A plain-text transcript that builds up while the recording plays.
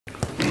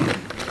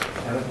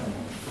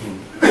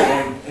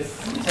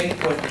if you take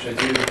the point which I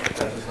do, that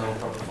there's no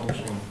proper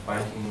functioning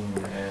banking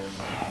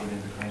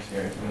within the currency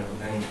area,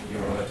 then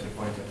you're right to the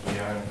point that we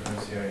are in the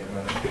currency area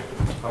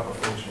and a proper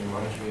functioning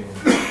monetary union.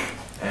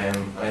 And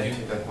I do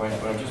take that point,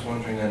 but I'm just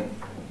wondering then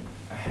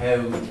how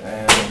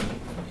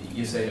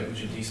you say that we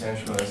should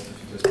decentralise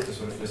the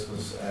sort of fiscal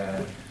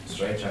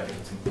straitjacket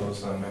that's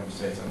imposed on member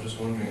states. I'm just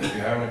wondering if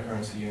we are in a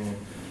currency union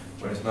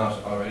where there's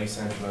not already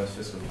centralised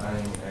fiscal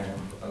planning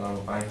along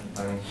with banking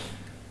planning,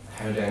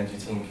 how then do you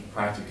think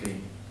practically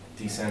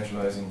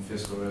decentralising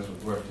fiscal rules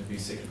would work? To be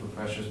cyclical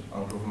pressures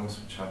on governments,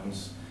 which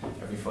happens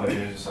every 5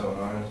 years or so in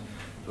Ireland.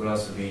 There would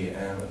also be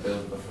a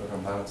build-up of further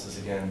imbalances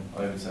again,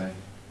 I would say.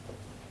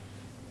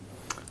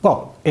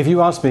 Well, if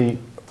you ask me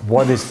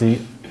what is the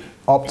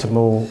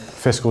optimal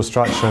fiscal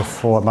structure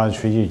for a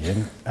monetary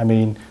union, I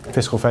mean,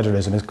 fiscal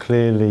federalism is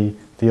clearly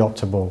the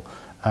optimal.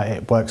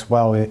 It works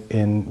well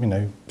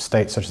in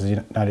states such as the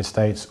United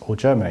States or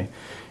Germany.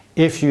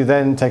 If you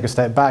then take a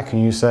step back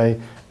and you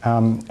say,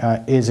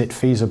 is it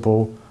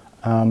feasible,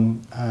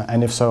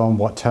 and if so, on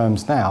what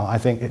terms now? I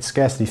think it's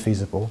scarcely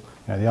feasible.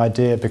 The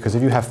idea, because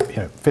if you have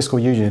fiscal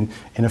union,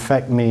 in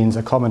effect means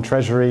a common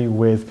treasury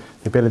with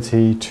the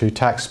ability to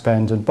tax,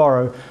 spend, and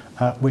borrow,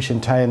 which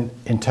in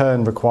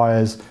turn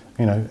requires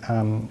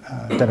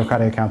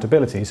democratic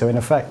accountability. So in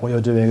effect, what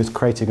you're doing is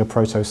creating a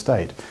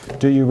proto-state.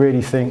 Do you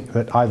really think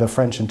that either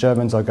French and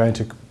Germans are going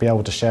to be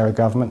able to share a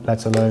government,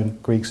 let alone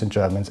Greeks and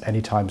Germans,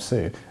 anytime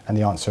soon? And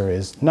the answer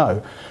is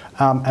no.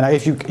 And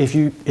if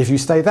you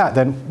say that,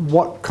 then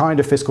what kind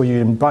of fiscal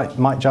union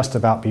might just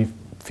about be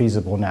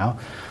feasible now?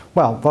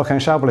 Well, Wolfgang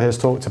Schäuble has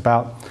talked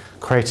about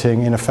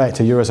creating, in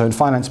effect, a Eurozone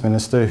finance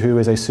minister who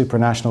is a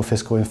supranational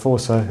fiscal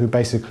enforcer who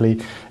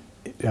basically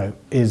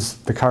is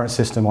the current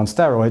system on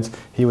steroids.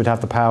 He would have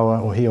the power,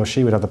 or he or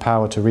she would have the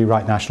power to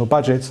rewrite national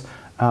budgets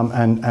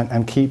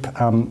and keep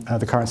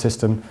the current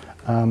system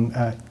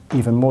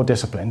even more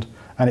disciplined.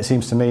 And it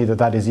seems to me that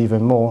that is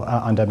even more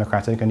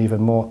undemocratic and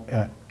even more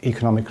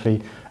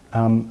economically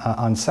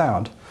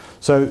unsound.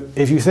 So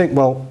if you think,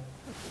 well,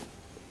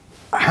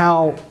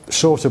 how,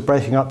 short of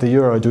breaking up the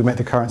euro, do we make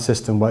the current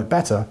system work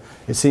better?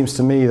 It seems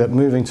to me that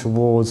moving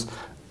towards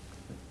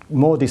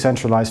more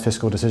decentralized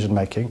fiscal decision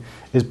making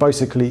is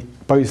basically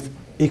both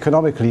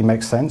economically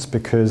makes sense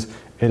because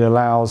it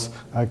allows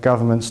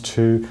governments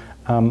to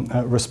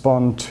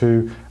respond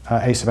to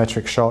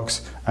asymmetric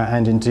shocks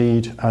and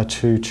indeed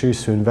to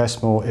choose to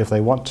invest more if they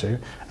want to.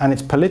 And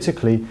it's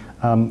politically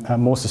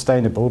more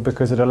sustainable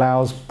because it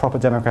allows proper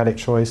democratic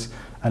choice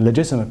and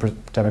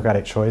legitimate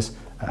democratic choice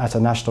at a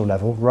national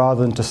level,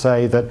 rather than to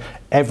say that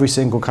every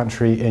single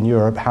country in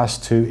Europe has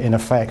to, in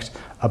effect,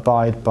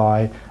 abide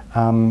by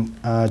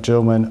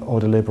German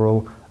or the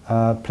liberal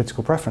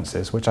political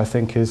preferences, which I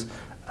think is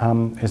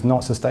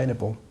not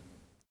sustainable.